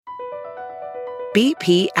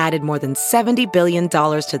BP added more than $70 billion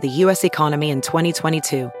to the U.S. economy in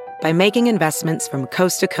 2022 by making investments from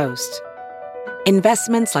coast to coast.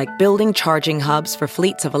 Investments like building charging hubs for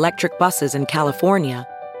fleets of electric buses in California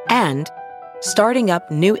and starting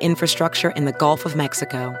up new infrastructure in the Gulf of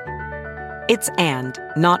Mexico. It's and,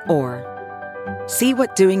 not or. See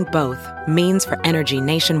what doing both means for energy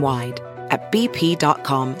nationwide at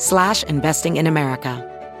bp.com/investing in America.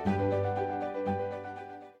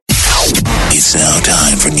 It's now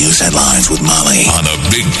time for news headlines with Molly on a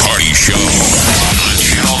Big Party Show on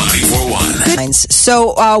Channel 94.1.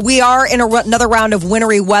 So we are in another round of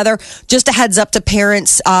wintry weather. Just a heads up to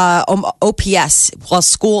parents, OPS, while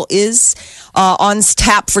school is on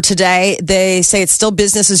tap for today, they say it's still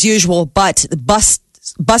business as usual, but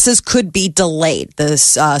buses could be delayed. The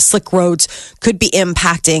slick roads could be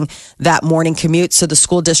impacting that morning commute. So the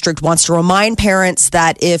school district wants to remind parents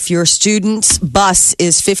that if your student's bus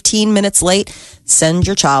is 15 minutes late, send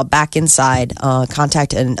your child back inside.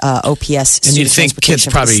 Contact an OPS. And you think kids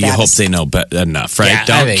probably, you hope they know enough, right?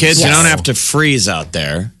 Yeah, Kids, yes. You don't have to freeze out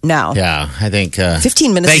there. No. Yeah, I think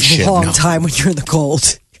 15 minutes is a long time when you're in the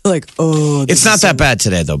cold. Like, it's not that bad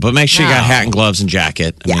today, though. But make sure you got hat and gloves and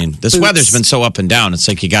jacket. I mean, this weather's been so up and down. It's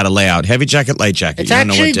like you got to lay out heavy jacket, light jacket. it's you don't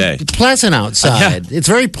know what actually day. pleasant outside. It's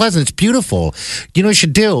very pleasant. It's beautiful. You know what you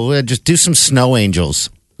should do? Just do some snow angels.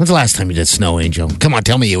 When's the last time you did snow angel? Come on,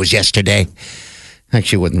 tell me it was yesterday.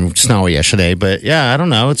 Actually, it wasn't snowy yesterday, but yeah, I don't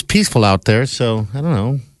know. It's peaceful out there, so I don't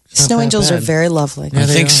know. Snow angels are very lovely. I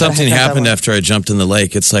think something happened after I jumped in the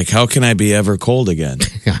lake. It's like, how can I be ever cold again?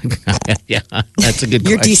 Yeah, that's a good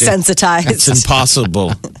You're question. desensitized. It's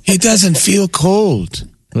impossible. He doesn't feel cold.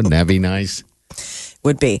 Wouldn't that be nice?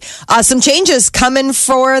 Would be. Some changes coming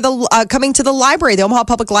for the coming to the library. The Omaha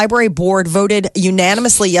Public Library Board voted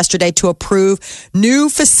unanimously yesterday to approve new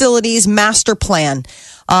facilities master plan.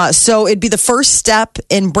 So it'd be the first step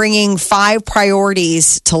in bringing 5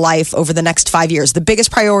 priorities to life over the next 5 years. The biggest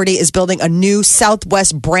priority is building a new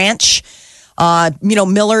Southwest branch.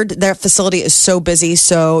 Millard, their facility is so busy.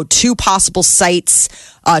 So 2 possible sites,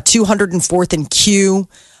 204th and Q.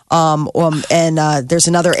 And there's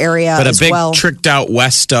another area But as a big well. tricked out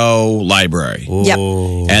Westo library. Yep.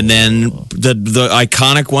 And then the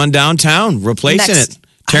iconic one downtown, replacing Next. it,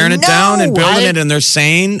 tearing it down and building I- it. And they're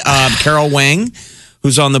saying, Carol Wang,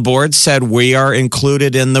 who's on the board, said we are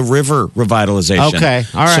included in the river revitalization. Okay,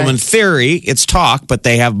 all right. So in theory, it's talk, but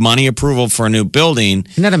they have money approval for a new building.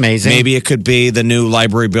 Isn't that amazing? Maybe it could be the new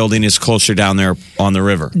library building is closer down there on the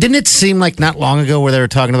river. Didn't it seem like not long ago where they were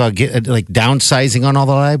talking about downsizing on all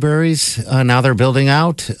the libraries? Now they're building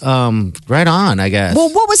out. Right on, I guess. Well,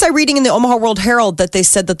 what was I reading in the Omaha World Herald that they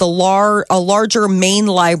said that a larger main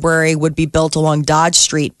library would be built along Dodge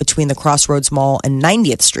Street between the Crossroads Mall and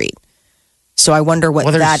 90th Street. So I wonder what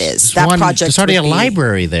that is. That project. There's already a would be-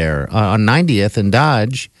 library there on 90th and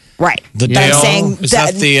Dodge. right? The But I'm Dale, saying is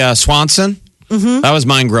that the Swanson? Mm-hmm. That was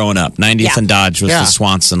mine growing up. 90th Yeah. and Dodge was Yeah. the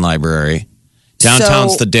Swanson Library.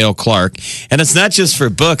 Downtown's So- the Dale Clark. And it's not just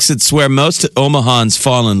for books, it's where most Omahans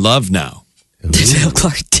fall in love now. Dale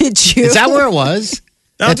Clark. Did you? Is that where it was?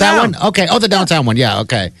 At that Downtown. one? Okay. Oh, the downtown one. Yeah,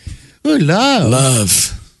 okay. Ooh,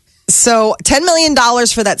 love. So $10 million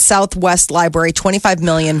for that Southwest library, $25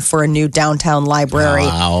 million for a new downtown library.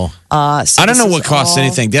 Wow. So I don't this know is what costs all-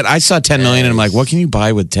 anything. I saw 10 million and I'm like, what can you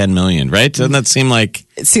buy with 10 million, right? Doesn't that seem like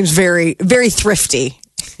It seems very, very thrifty.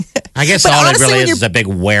 I guess But all honestly, it really when is a big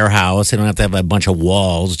warehouse. They don't have to have a bunch of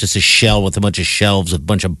walls, just a shell with a bunch of shelves with a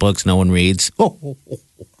bunch of books no one reads. wow.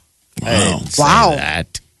 Wow.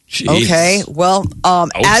 That. Jeez. Okay. Well, as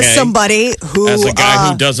Okay. somebody who As a guy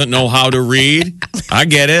who doesn't know how to read, I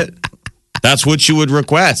get it. That's what you would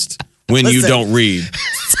request when you Listen. don't read.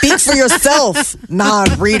 speak for yourself,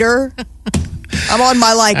 non-reader. I'm on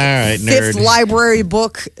my All right, 5th nerd. library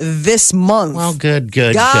book this month. Well, good.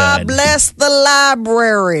 God bless the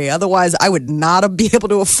library. Otherwise, I would not be able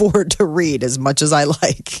to afford to read as much as I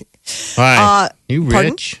like. Why? You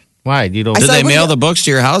pardon? rich? Why? You don't. I Do said, they what do mail you- the books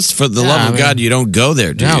to your house? For the love of God, you don't go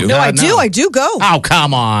there, do you? No, I do. no. I do go. Oh,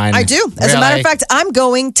 come on. I do. As a matter Really? of fact, I'm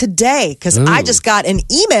going today because I Ooh. just got an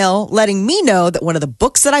email letting me know that one of the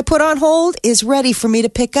books that I put on hold is ready for me to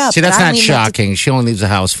pick up. See, But that's I don't not even have to- shocking. She only leaves the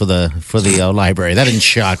house for the library. That didn't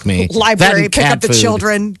shock me. Library, That and pick cat up the food.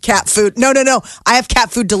 children, cat food. No. I have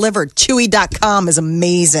cat food delivered. Chewy.com is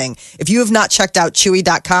amazing. If you have not checked out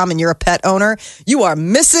Chewy.com and you're a pet owner, you are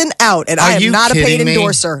missing out. And I Are am you not a paid kidding me?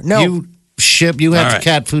 endorser. No. You have All the right.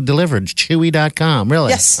 cat food delivered. Chewy.com. Really?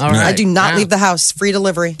 yes. All right. I do not Wow. leave the house. Free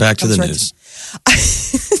delivery. Back to the Comes right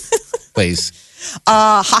news. Please.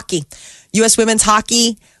 Hockey. U.S. women's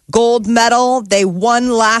hockey gold medal. They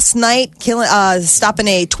won last night, stopping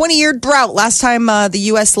a 20-year drought. Last time the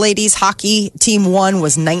U.S. ladies hockey team won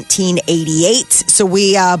was 1988. So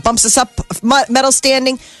we bumps us up medal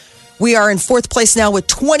standing. We are in fourth place now with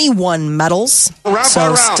 21 medals.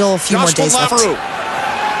 So still a few more days left.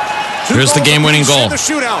 Here's the game-winning goal. The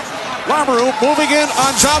shootout. Lamoureux moving in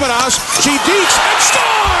on Zabadas. She deeks and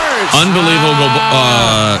scores! Unbelievable,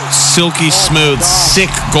 silky smooth, sick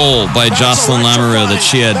goal by Jocelyn Lamoureux that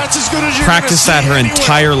she had practiced that her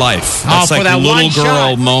entire life. That's like a little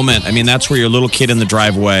girl moment. I mean, that's where your little kid in the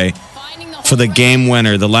driveway for the game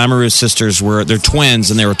winner. The Lamoureux sisters they're twins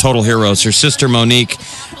and they were total heroes. Her sister Monique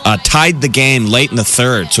tied the game late in the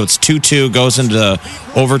third. So it's 2-2, goes into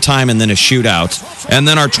overtime and then a shootout. And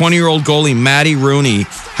then our 20-year-old goalie, Maddie Rooney,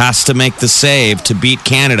 has to make the save to beat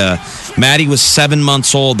Canada. Maddie was 7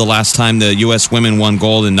 months old the last time the U.S. women won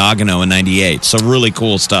gold in Nagano in 98. So really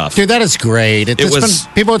cool stuff. Dude, that is great.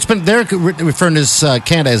 They're referring to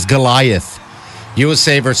Canada as Goliath.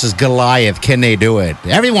 USA versus Goliath. Can they do it?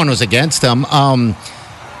 Everyone was against them.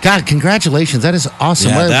 God, congratulations. That is awesome.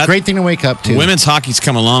 Yeah, what a great thing to wake up to. Women's hockey's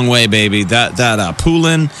come a long way, baby. That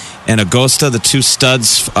Poulin and Augusta, the two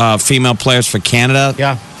studs, female players for Canada.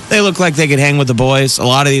 Yeah. They look like they could hang with the boys. A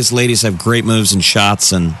lot of these ladies have great moves and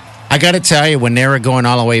shots. And I got to tell you, when they were going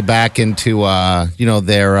all the way back into,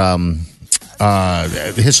 their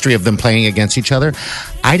history of them playing against each other,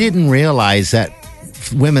 I didn't realize that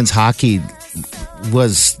women's hockey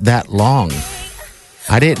was that long.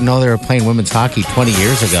 I didn't know they were playing women's hockey 20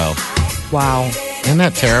 years ago. Wow. Isn't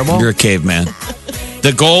that terrible? You're a caveman.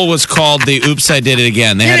 The goal was called the Oops, I Did It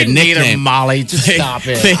Again. They had a nickname. Molly, just stop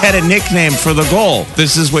it. They had a nickname for the goal.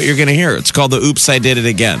 This is what you're going to hear. It's called the Oops, I Did It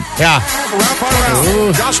Again. Yeah.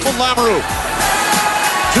 Round. Jocelyn Lamoureux.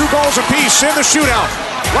 2 goals apiece in the shootout.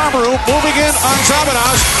 Lamoureux moving in on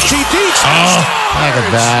Zabadas. She deeks. Look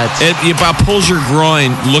at that. It about pulls your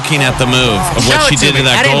groin looking at the move of what she did to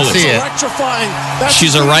that goal. See it.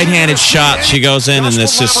 She's a right-handed shot. She goes in, and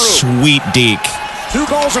this is sweet deke. 2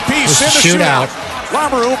 goals apiece in the shootout.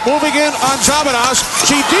 Lamoureux moving in on Zabadas.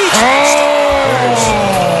 She deeks.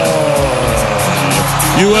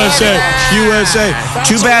 USA.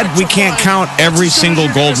 Too bad we can't count every single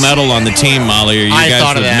gold medal on the team, Molly, or you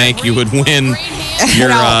guys you would win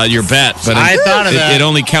your bet. But I thought of that. It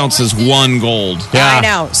only counts as 1 gold. Yeah. I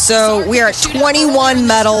know. So we are at 21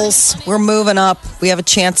 medals. We're moving up. We have a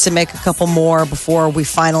chance to make a couple more before we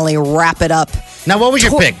finally wrap it up. Now, what was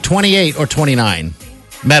your pick? 28 or 29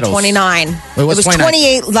 medals? 29. Wait, it was 29?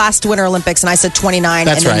 28 last Winter Olympics, and I said 29,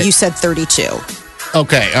 That's and then right. you said 32.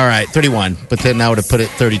 Okay, all right, 31. But then I would have put it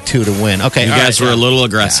 32 to win. Okay, you guys were a little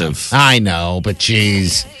aggressive. Yeah. I know, but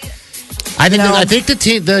geez, I think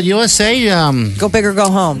the USA go big or go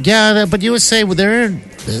home. Yeah, but USA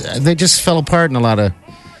they just fell apart in a lot of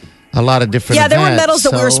different. Yeah, there were events, medals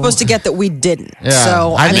that we were supposed to get that we didn't. Yeah.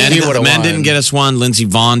 So I think you would have men won. didn't get us one. Lindsey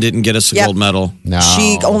Vonn didn't get us a gold medal. No,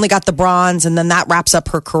 she only got the bronze, and then that wraps up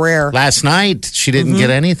her career. Last night she didn't get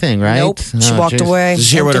anything. Right? Nope, she walked away. Did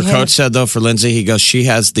you hear what her coach said though for Lindsey? He goes, she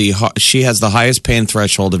has the highest pain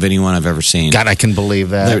threshold of anyone I've ever seen. God, I can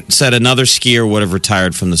believe that. They said another skier would have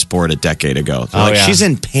retired from the sport a decade ago. She's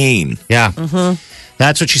in pain. Yeah. Mm-hmm.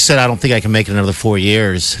 That's what she said. I don't think I can make it another 4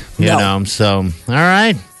 years. You know. So all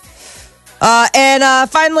right. And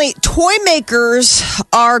finally, toy makers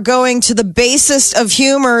are going to the basest of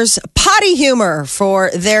humors, potty humor, for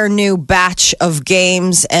their new batch of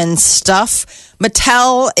games and stuff.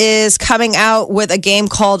 Mattel is coming out with a game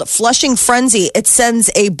called Flushing Frenzy. It sends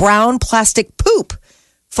a brown plastic poop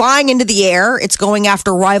flying into the air. It's going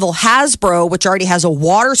after rival Hasbro, which already has a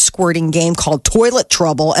water squirting game called Toilet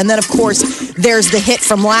Trouble. And then, of course, there's the hit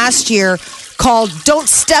from last year called Don't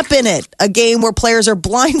Step in It, a game where players are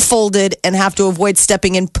blindfolded and have to avoid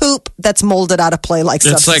stepping in poop that's molded out of play-like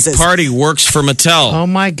substances. It's like Party works for Mattel. Oh,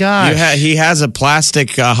 my gosh. He has a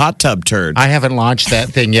plastic hot tub turd. I haven't launched that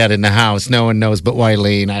thing yet in the house. No one knows but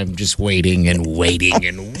Wileen. I'm just waiting and waiting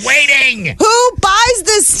and waiting. Who buys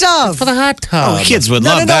this stuff? For the hot tub. Oh, kids would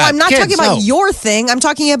love No, that. I'm not talking about your thing. I'm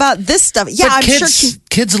talking about this stuff. Yeah, but I'm kids, sure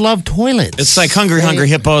kids love toilets. It's like Hungry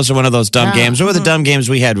Hippos or one of those dumb games. What were the dumb games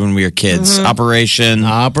we had when we were kids? Operation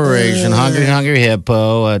Hungry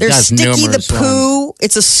Hippo. There's Sticky the Poo. Ones.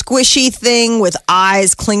 It's a squishy thing with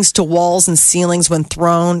eyes, clings to walls and ceilings when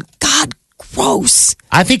thrown. God, gross.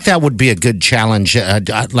 I think that would be a good challenge.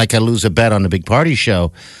 Like I lose a bet on the Big Party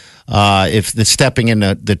Show. If the stepping in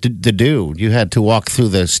the do, you had to walk through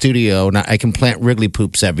the studio. Now I can plant Wrigley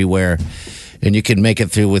poops everywhere, and you can make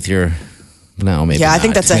it through with your. No, maybe. Yeah, not. I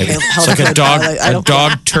think that's a hell It's of like a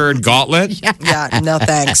dog turd gauntlet. Yeah, no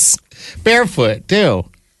thanks. Barefoot too.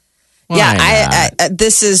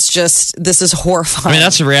 This is horrifying. I mean,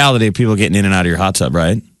 that's the reality of people getting in and out of your hot tub,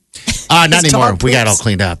 right? Not anymore. We got it all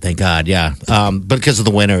cleaned up, thank God. Yeah, but because of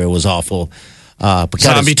the winter, it was awful.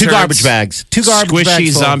 Zombie two turds. garbage bags. Two garbage bags.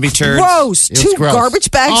 Squishy full. zombie turds. Gross. Two gross. garbage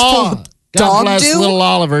bags full of God dog bless do. little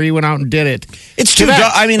Oliver. He went out and did it. It's two dogs.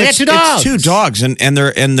 I mean, It's it's two dogs, and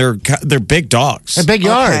they're big dogs. A big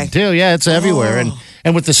yard Okay. too. Yeah, it's everywhere.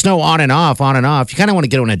 And with the snow on and off, you kind of want to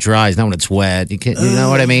get it when it dries, not when it's wet. You know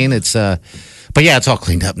what I mean? It's but yeah, it's all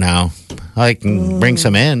cleaned up now. I can bring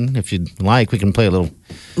some in if you'd like. We can play a little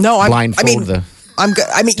blindfold. I'm good.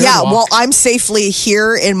 I mean, well, I'm safely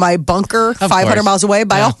here in my bunker, 500 course. miles away.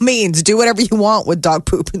 By all means, do whatever you want with dog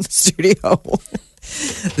poop in the studio.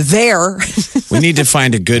 There. We need to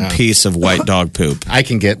find a good piece of white dog poop. I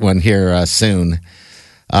can get one here soon.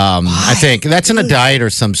 I think that's in a diet or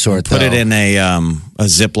some sort. Put it in a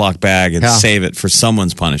Ziploc bag and save it for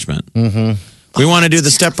someone's punishment. Mm-hmm. We want to do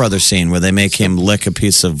the Step Brothers scene where they make him lick a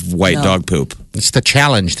piece of white dog poop. It's the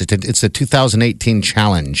challenge. It's the 2018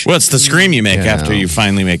 challenge. Well, it's the scream you make after you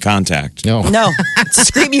finally make contact. No. It's a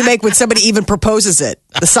scream you make when somebody even proposes it.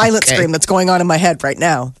 The silent scream that's going on in my head right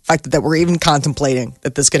now. The fact that we're even contemplating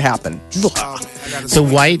that this could happen. The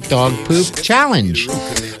white dog poop challenge.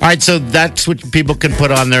 All right, so that's what people can put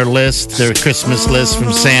on their list. Their Christmas list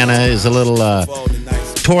from Santa is a little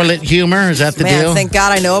toilet humor. Is that the Man, deal? thank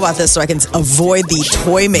God I know about this so I can avoid the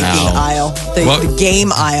toy making aisle, the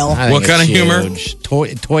game aisle. I think What kind it's of humor? huge.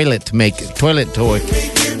 Toilet toy.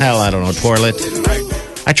 Hell, I don't know. Toilet.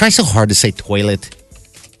 I try so hard to say toilet.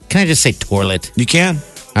 Can I just say toilet? You can.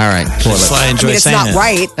 All right, toilet. I enjoy It's saying not it.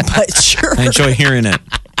 right, but sure. I enjoy hearing it.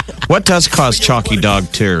 What does cause chalky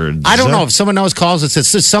dog turds? I don't know if someone knows calls it.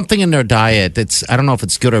 There's something in their diet. I don't know if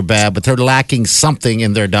it's good or bad, but they're lacking something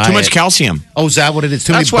in their diet. Too much calcium. Oh, is that what it is?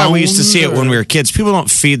 Too That's many why we used to see it bones when we were kids. People don't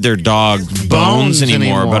feed their dog bones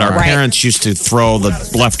anymore, but our Right. parents used to throw the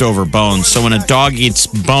leftover bones. So when a dog eats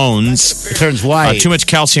bones, It turns white. too much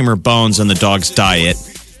calcium or bones in the dog's diet,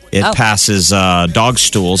 it passes dog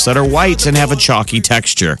stools that are white and have a chalky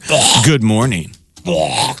texture. Good morning.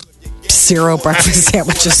 Zero breakfast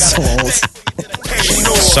sandwiches sold.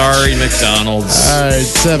 Sorry, McDonald's.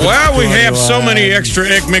 Well, we have so many extra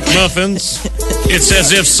egg McMuffins. It's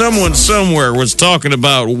as if someone somewhere was talking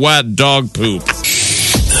about white dog poop.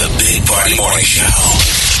 The Big Party Morning Show.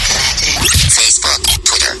 Facebook,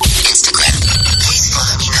 Twitter, Instagram. Please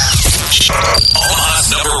follow me now. Omaha's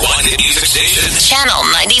 #1 hit music station. Channel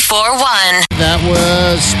 94.1. That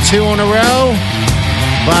was 2 in a row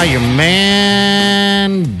by your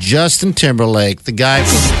man, Justin Timberlake, the guy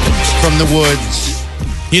from the woods.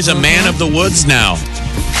 He's a man of the woods now.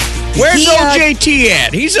 Where's old JT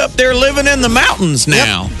at? He's up there living in the mountains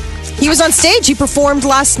now. He was on stage. He performed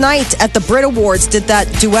last night at the Brit Awards, did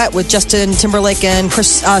that duet with Justin Timberlake and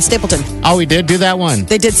Chris Stapleton. Oh, he did do that one?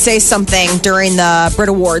 They did say something during the Brit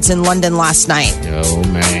Awards in London last night. Oh,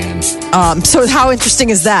 man. So how interesting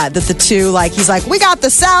is that the two, he's like, we got the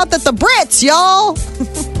South at the Brits, y'all.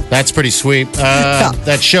 That's pretty sweet.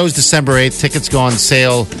 That show's December 8th. Tickets go on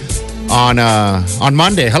sale on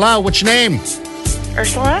Monday. Hello, what's your name?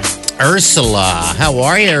 Ursula. Ursula. How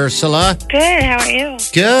are you, Ursula? Good. How are you?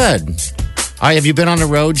 Good. All right, have you been on the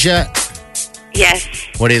road yet? Yes.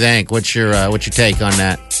 What do you think? What's your take on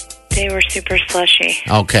that? They were super slushy.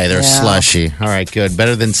 Okay, they're Yeah. slushy. All right, good.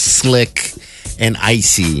 Better than slick and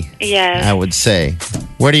icy. Yes. I would say.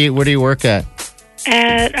 Where do you work at?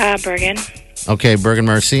 At Bergen. Okay, Bergen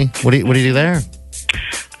Mercy. What do you do there?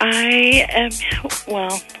 I am.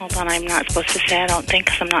 Well, hold on. I'm not supposed to say. I don't think,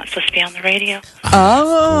 because I'm not supposed to be on the radio.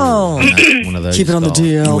 Oh. One of those. Keep it on the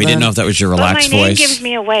DL. We didn't know if that was your But relaxed my name voice. gives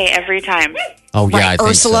me away every time. Oh yeah, I think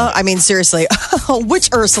Ursula? so. I mean, seriously. Which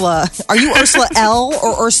Ursula? Are you Ursula L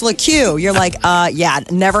or Ursula Q? You're like,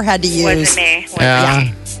 never had to use. Wasn't me. Yeah.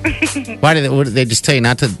 Why did they just tell you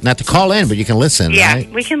not to call in, but you can listen, Yeah,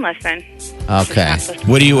 right? we can listen. Okay.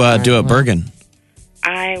 What do you do at Bergen?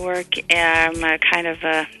 I work in a kind of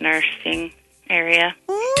a nursing area.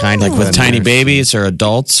 Kind Like of with a tiny nurse. babies or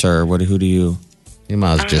adults or what? Who do you? You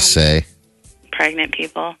might as well just say. Pregnant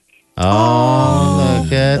people. Oh,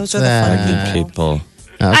 look at those are the that. fun People.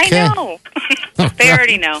 Okay. I know. They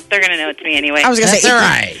already know. They're going to know it's me anyway. I was going to That's say, all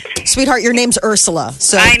right. sweetheart, your name's Ursula.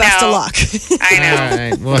 So I best know. of luck. I know. All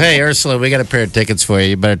right. Well, hey, Ursula, we got a pair of tickets for you.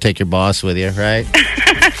 You better take your boss with you, right?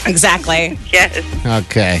 Exactly. Yes.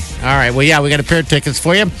 Okay. All right. Well, yeah, we got a pair of tickets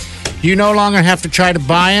for you. You no longer have to try to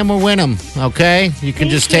buy them or win them. Okay. You can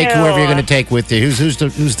just take you. whoever you're going to take with you. Who's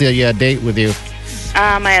the date with you?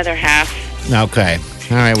 My other half. Okay.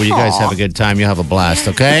 All right. Well, you guys have a good time. You have a blast.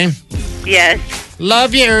 Okay. Yes.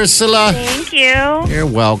 Love you, Ursula. Thank you. You're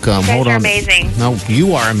welcome. You guys Hold are on. amazing. No,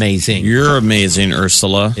 you are amazing. You're amazing,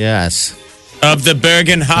 Ursula. Yes. Of the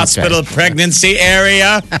Bergen Hospital pregnancy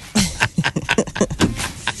area.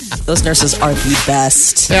 Those nurses are the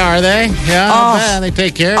best. Yeah, are they? Yeah, Oh. yeah, they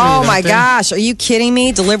take care of you. Oh don't my they? gosh, are you kidding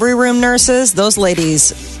me? Delivery room nurses, those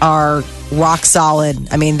ladies are rock solid.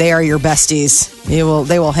 I mean, they are your besties. They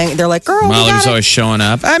will hang. They're like, girl, Molly was we always showing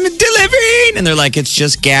up. I'm delivering. And they're like, it's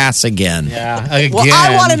just gas again. Yeah, again. well,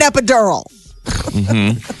 I want an epidural.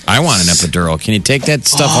 I want an epidural. Can you take that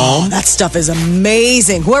stuff home? That stuff is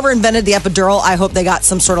amazing. Whoever invented the epidural, I hope they got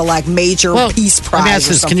some sort of like major peace let me prize ask or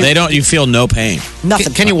this, something. You feel no pain.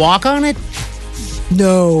 Nothing. Can you walk on it?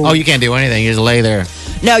 No. Oh, you can't do anything. You just lay there.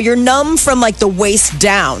 Now you're numb from like the waist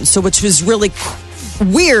down. So which was really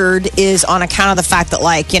weird is on account of the fact that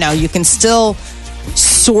like, you can still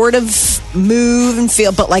sort of move and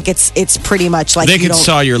feel, but like it's pretty much like They could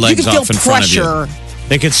saw your legs you can off feel in front of you. pressure.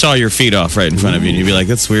 They could saw your feet off right in front of you, and you'd be like,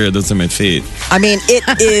 "That's weird. Those are my feet." I mean, it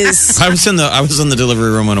is. I was in the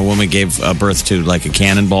delivery room when a woman gave birth to like a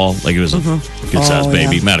cannonball, like it was a good sized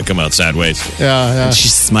baby. Might have come out sideways. Yeah. And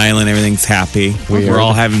she's smiling, everything's happy. We're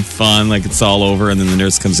all having fun, like it's all over. And then the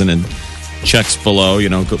nurse comes in and checks below.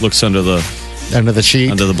 Looks under the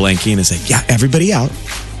sheet, under the blankie, and is like, "Yeah, everybody out."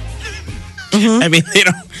 I mean,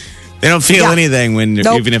 they don't feel anything when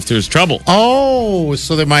even if there's trouble. Oh,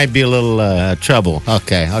 so there might be a little trouble.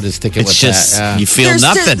 Okay, I'll just stick it It's with just that. you feel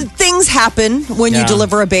nothing. Things happen when you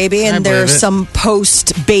deliver a baby, and believe there's it. some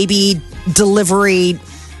post-baby delivery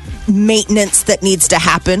maintenance that needs to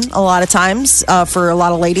happen a lot of times for a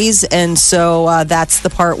lot of ladies, and so that's the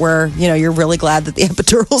part where you're really glad that the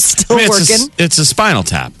epidural's still working. It's a spinal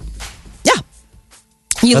tap. Yeah,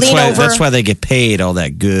 you lean over. That's why they get paid all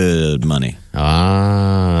that good money.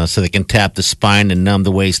 So they can tap the spine and numb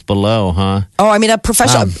the waist below, huh? Oh, I mean, a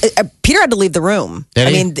professional. Peter had to leave the room.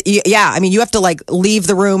 Did he? I mean, you have to like leave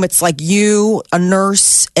the room. It's like you, a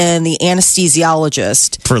nurse, and the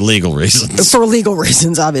anesthesiologist For legal reasons. for legal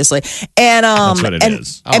reasons, obviously. And That's what it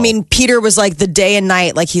is. I mean, Peter was like the day and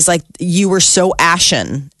night. Like he's like, you were so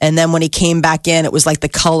ashen, and then when he came back in, it was like the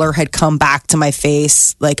color had come back to my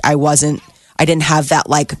face. Like I didn't have that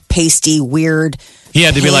like pasty weird. He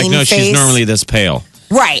had to be like, no, she's face. normally this pale.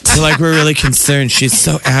 Right. They're like, we're really concerned. She's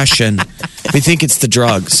so ashen. We think it's the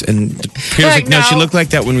drugs. And Peter's like, no, she looked like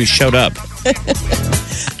that when we showed up.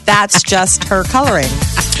 That's just her coloring.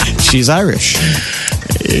 She's Irish.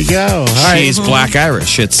 There you go. She's black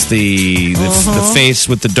Irish. It's the face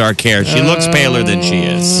with the dark hair. She looks paler than she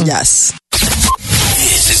is. Yes.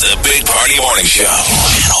 This is the Big Party Morning Show.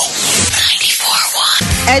 Channel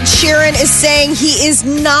 94.1. Ed Sheeran is saying he is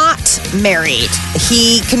not married.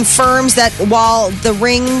 He confirms that while the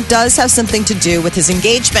ring does have something to do with his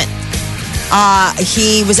engagement,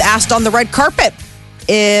 he was asked on the red carpet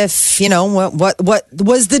if, what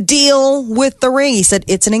was the deal with the ring. He said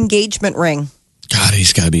it's an engagement ring. God,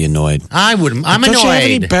 he's got to be annoyed. I'm Don't annoyed. you have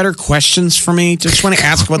any better questions for me? Just want to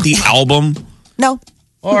ask about the album. No.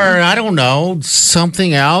 Or, I don't know,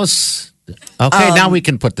 something else. Okay, now we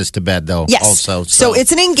can put this to bed, though. Yes. Also, so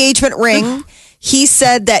it's an engagement ring. He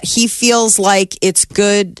said that he feels like it's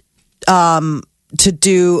good to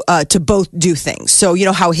both do things. So you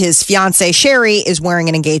know how his fiance Sherry is wearing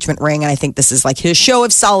an engagement ring, and I think this is like his show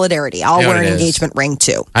of solidarity. I'll wear an engagement ring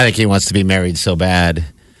too. I think he wants to be married so bad.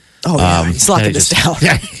 Oh yeah, he's locking this down.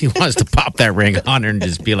 Yeah, he wants to pop that ring on her and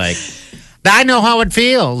just be like, I know how it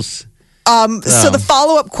feels. So the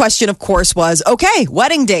follow-up question, of course, was, okay,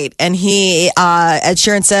 wedding date. And Ed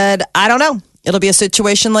Sheeran said, I don't know. It'll be a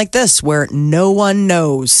situation like this where no one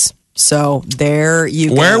knows. So there you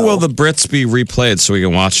go. Where will the Brits be replayed so we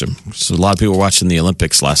can watch them? So a lot of people were watching the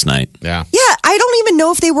Olympics last night. Yeah. Yeah, I don't even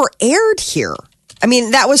know if they were aired here. I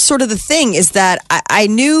mean, that was sort of the thing, is that I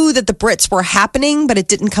knew that the Brits were happening, but it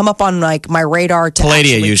didn't come up on like my radar to Palladia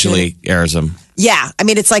actually usually airs them. Yeah, I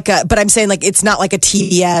mean, it's like but I'm saying like it's not like a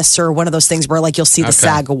TBS or one of those things where like you'll see the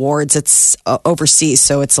SAG Awards. It's overseas,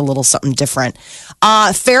 so it's a little something different.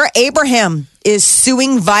 Farrah Abraham is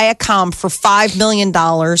suing Viacom for $5 million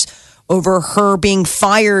over her being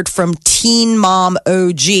fired from Teen Mom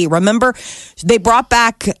OG. Remember, they brought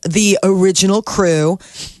back the original crew,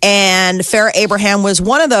 and Farrah Abraham was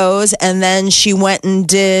one of those, and then she went and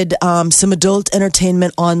did some adult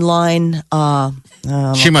entertainment online.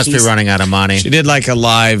 She must be running out of money. She did like a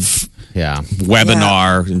live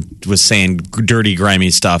webinar and was saying dirty,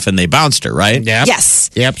 grimy stuff, and they bounced her, right? Yep.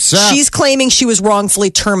 Yes. Yep. So. She's claiming she was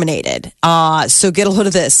wrongfully terminated. So get a load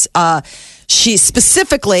of this. She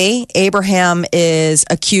specifically, Abraham is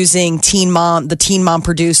accusing the Teen Mom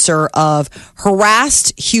producer of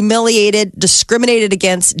harassed, humiliated, discriminated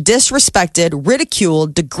against, disrespected,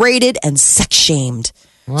 ridiculed, degraded, and sex shamed.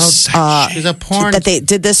 Well, she's a porn. That they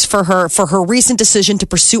did this for her recent decision to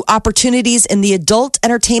pursue opportunities in the adult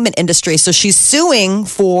entertainment industry. So she's suing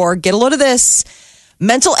for, get a load of this,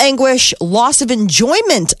 mental anguish, loss of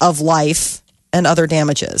enjoyment of life, and other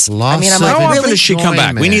damages. How often does she come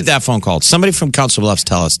back? We need that phone call. Somebody from Council Bluffs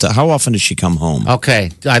tell us, how often does she come home? Okay.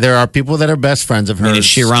 There are people that are best friends of hers. I mean, is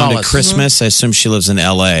she around at Christmas? I assume she lives in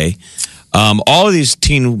L.A. All of these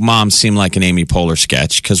teen moms seem like an Amy Poehler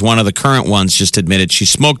sketch because one of the current ones just admitted she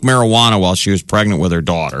smoked marijuana while she was pregnant with her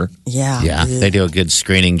daughter. Yeah. Yeah. They do a good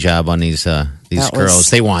screening job on these girls.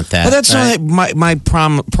 They want that. But that's right? My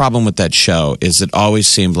problem with that show is it always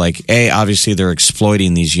seemed like, obviously they're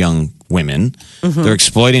exploiting these young women. Mm-hmm. They're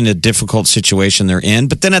exploiting the difficult situation they're in,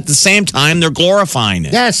 but then at the same time, they're glorifying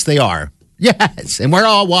it. Yes, they are. Yes. And we're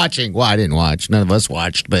all watching. Well, I didn't watch. None of us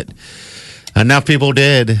watched, but enough people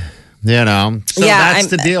did. So that's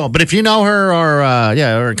the deal. But if you know her or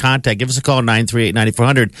in contact, give us a call,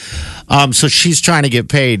 938-9400. So she's trying to get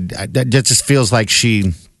paid. That just feels like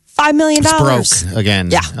she... $5 million broke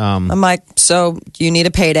again. Yeah, I'm like, so you need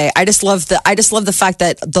a payday. I just love the fact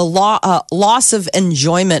that the loss of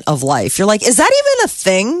enjoyment of life. You're like, is that even a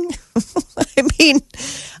thing?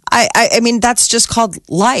 I mean, that's just called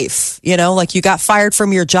life. Like you got fired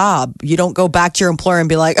from your job. You don't go back to your employer and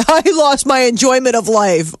be like, I lost my enjoyment of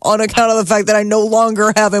life on account of the fact that I no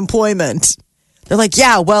longer have employment. They're like,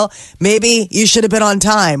 yeah, well, maybe you should have been on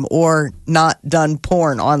time or not done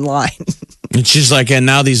porn online. And she's like, and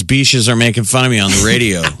now these beaches are making fun of me on the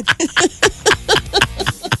radio.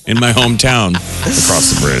 In my hometown.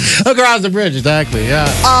 Across the bridge. Across the bridge, exactly,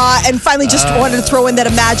 yeah. And finally, just wanted to throw in that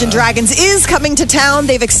Imagine Dragons is coming to town.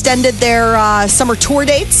 They've extended their summer tour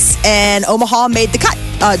dates, and Omaha made the cut.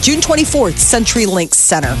 June 24th, CenturyLink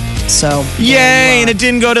Center. So, yay, and it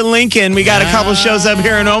didn't go to Lincoln. We got a couple shows up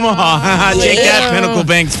here in Omaha. Take that, Pinnacle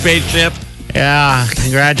Bank spaceship. Yeah,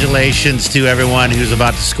 congratulations to everyone who's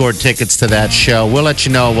about to score tickets to that show. We'll let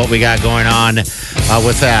you know what we got going on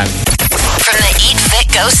with that. From the Eat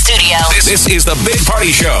Fit Go studio. This is the Big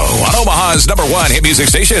Party Show on Omaha's #1 hit music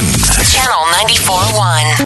station. Channel 94.1.